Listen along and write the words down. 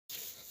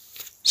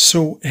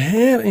So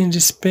here in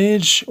this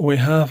page we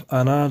have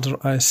another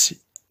IC,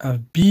 a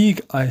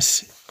big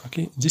IC.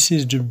 Okay, this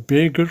is the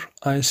bigger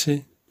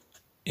IC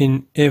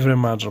in every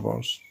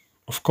motherboard.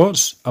 Of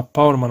course, a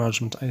power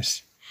management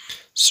IC.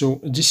 So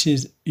this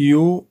is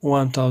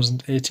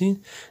U1018.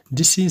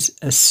 This is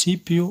a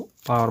CPU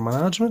power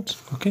management.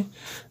 Okay,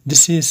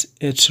 this is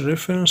its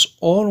reference,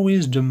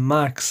 always the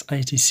max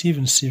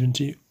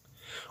 8770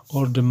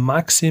 or the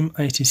maxim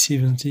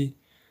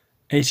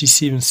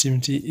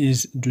 8770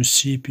 is the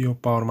CPU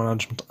power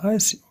management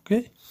IC.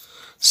 Okay,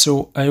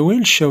 so I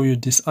will show you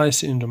this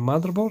IC in the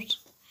motherboard.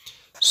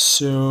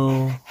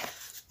 So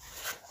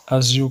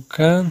as you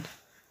can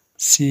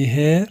see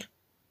here,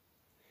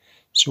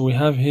 so we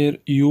have here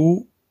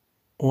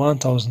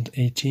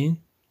U1018,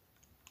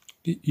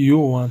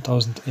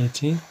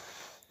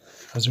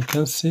 as you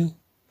can see,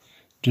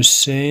 the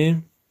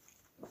same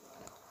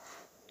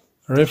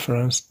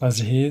reference as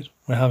here.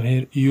 We have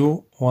here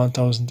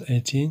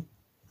U1018,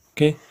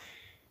 okay,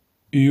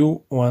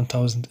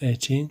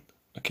 U1018,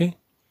 okay.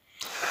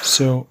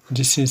 So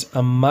this is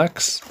a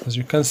max, as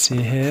you can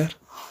see here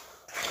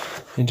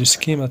in the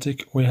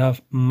schematic. We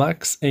have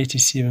max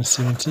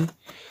 8770.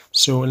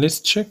 So let's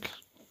check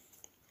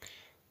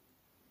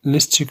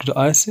the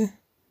IC.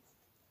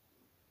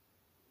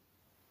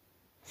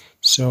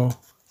 So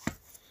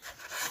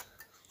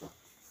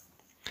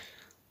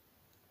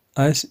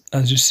as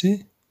you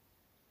see,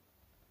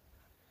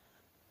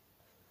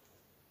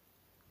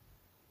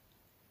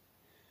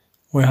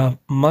 we have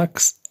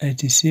max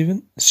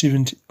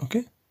 8770.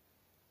 Okay,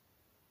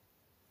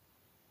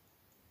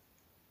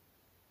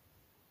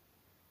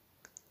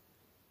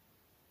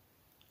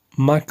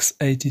 max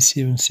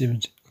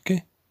 8770.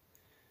 Okay,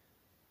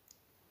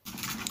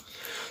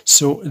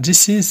 so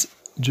this is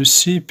the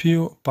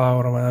CPU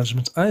power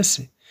management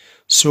IC.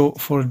 So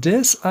for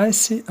this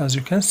IC, as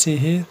you can see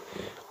here,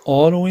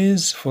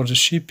 always for the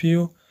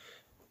CPU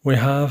we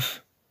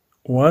have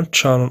one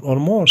channel or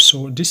more.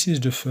 So this is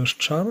the first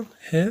channel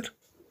here,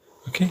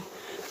 okay,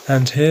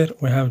 and here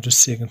we have the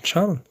second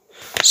channel.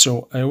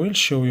 So I will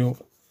show you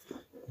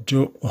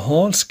the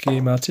whole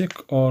schematic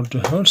or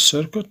the whole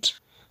circuit.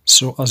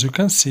 So as you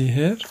can see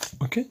here,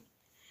 okay,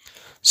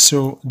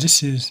 so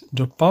this is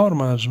the power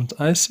management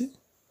IC,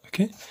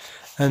 okay,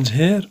 and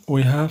here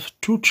we have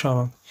two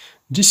channels.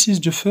 This is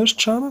the first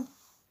channel,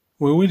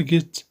 we will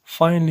get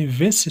finally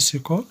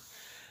VCC CORE,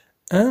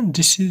 and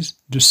this is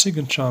the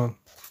second channel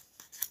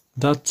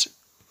that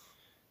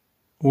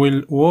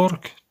will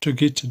work to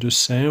get the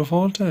same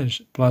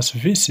voltage plus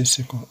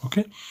VCC CORE.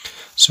 Okay,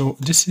 so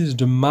this is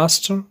the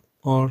master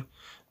or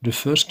the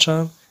first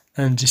channel,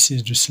 and this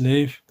is the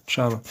slave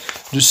channel.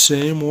 The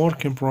same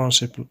working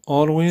principle.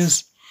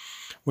 Always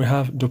we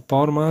have the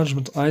power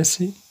management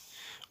IC,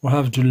 we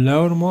have the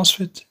lower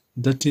MOSFET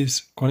that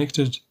is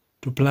connected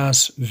to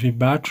plus V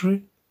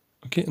battery,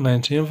 okay,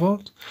 19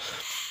 volt.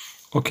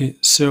 Okay,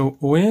 so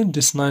when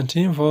this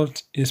 19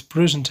 volt is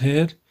present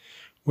here,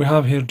 we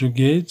have here the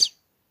gate.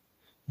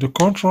 The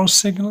control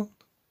signal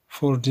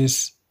for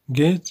this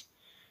gate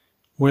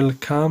will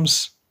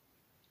comes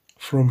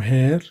from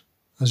here.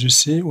 As you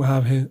see, we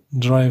have here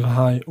drive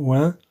high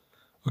 1,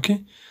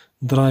 okay,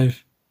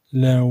 drive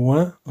low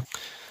 1,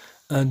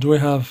 and we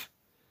have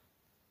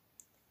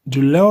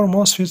the lower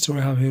MOSFETs.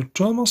 We have here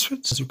two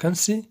MOSFETs, as you can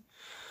see.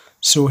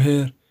 So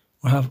here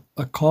we have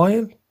a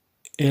coil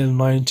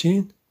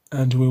L19,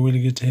 and we will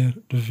get here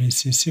the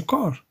VCC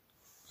CORE.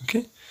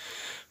 Okay,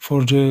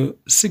 for the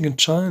second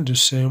channel, the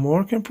same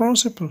working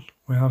principle.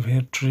 We have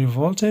here three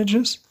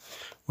voltages,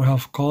 we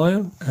have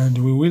coil, and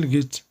we will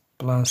get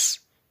plus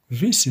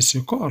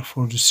VCC CORE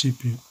for the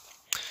CPU.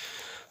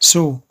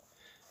 So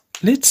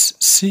let's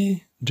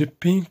see the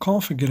pin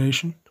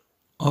configuration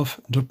of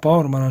the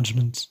power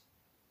management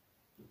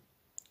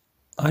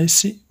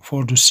IC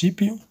for the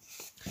CPU.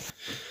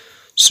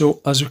 So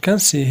as you can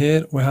see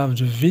here, we have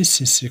the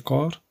VCC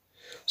CORE.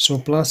 So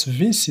plus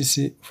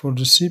VCC for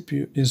the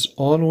CPU is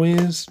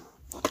always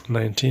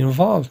 19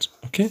 volt.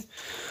 Okay,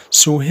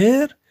 so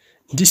here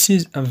this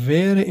is a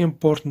very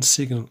important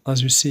signal.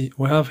 As you see,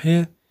 we have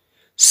here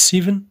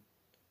 7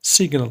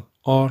 signal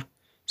or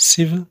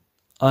 7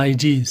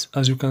 IDs.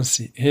 As you can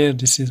see here,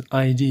 this is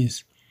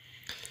IDs.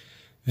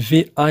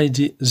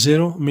 VID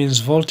 0 means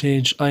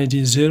voltage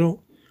ID 0,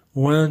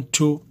 1,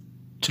 2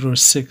 through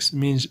 6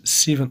 means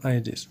 7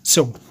 IDs.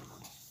 So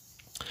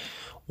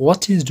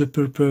what is the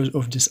purpose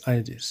of these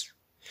IDs?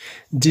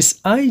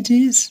 These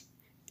IDs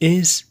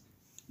is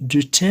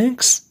the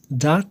things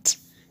that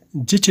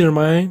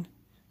determine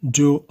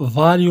the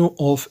value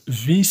of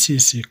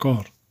VCC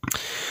CORE.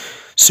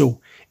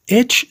 So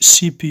each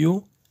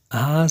CPU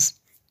has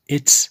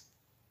its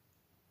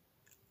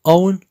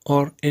own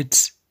or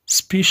its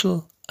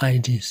special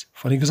IDs.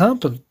 For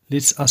example,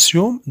 let's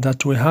assume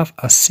that we have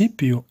a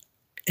CPU,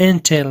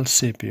 Intel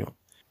CPU.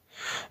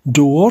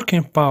 The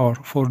working power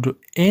for the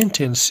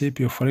Intel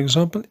CPU, for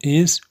example,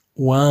 is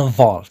 1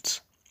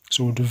 volt.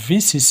 So the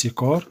VCC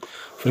CORE,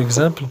 for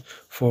example,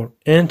 for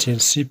Intel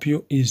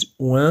CPU is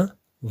 1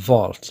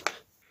 volt.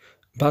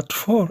 But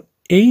for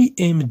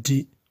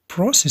AMD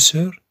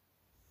processor,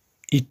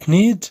 it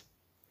needs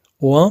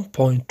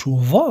 1.2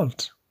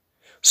 volt.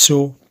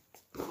 So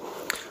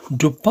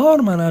the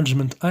power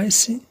management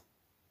IC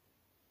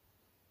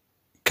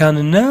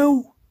can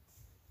know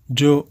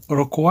the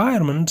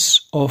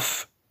requirements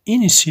of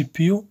any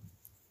CPU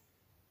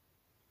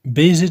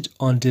based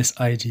on these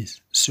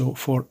IDs. So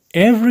for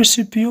every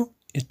CPU,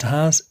 it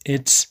has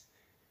its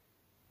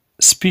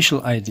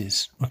special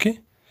IDs, okay?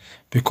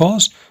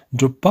 Because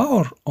the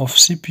power of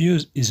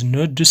CPUs is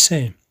not the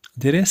same.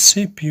 There is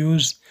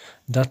CPUs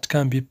that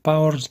can be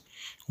powered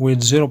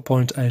with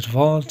 0.8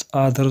 volt,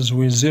 others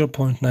with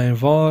 0.9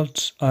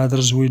 volt,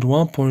 others with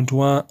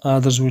 1.1,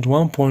 others with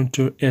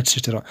 1.2,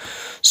 etc.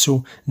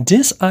 So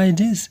this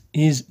IDs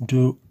is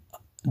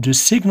the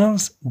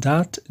signals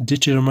that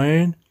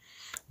determine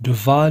the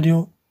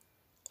value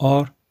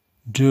or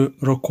the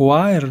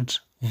required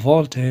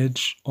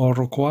voltage or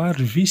required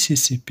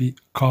VCC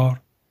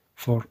core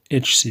for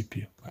each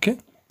CPU. Okay,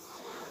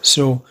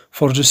 so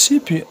for the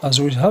CPU, as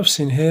we have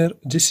seen here,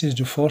 this is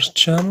the first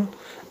channel,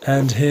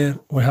 and here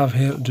we have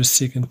here the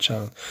second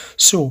channel.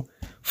 So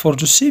for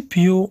the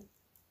CPU,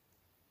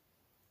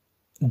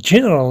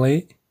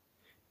 generally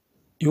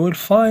you will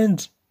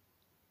find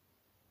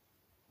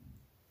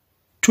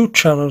two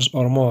channels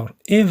or more.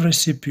 Every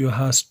CPU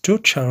has two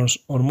channels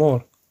or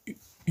more.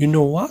 You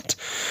know what?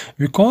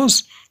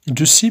 Because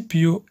the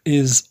CPU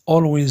is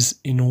always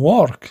in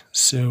work,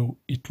 so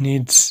it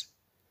needs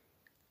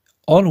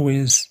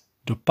always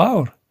the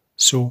power.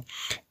 So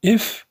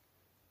if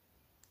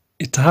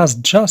it has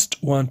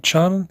just one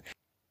channel,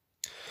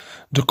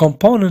 the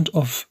component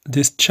of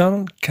this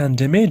channel can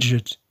damage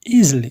it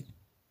easily.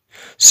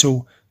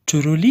 So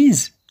to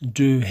release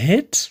the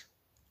heat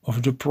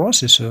of the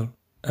processor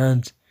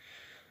and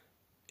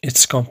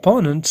its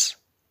components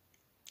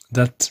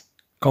that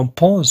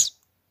compose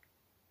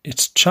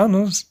its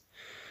channels,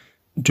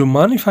 the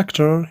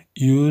manufacturer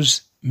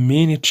use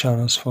many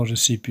channels for the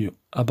CPU,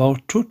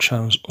 about 2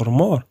 channels or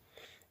more.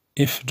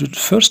 If the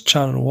first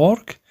channel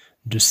works,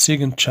 the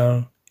second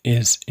channel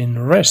is in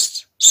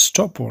rest,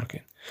 stop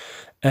working.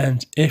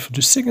 And if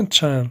the second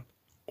channel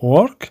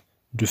works,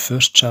 the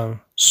first channel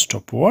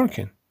stop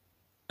working,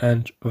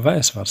 and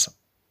vice versa.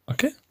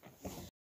 Okay?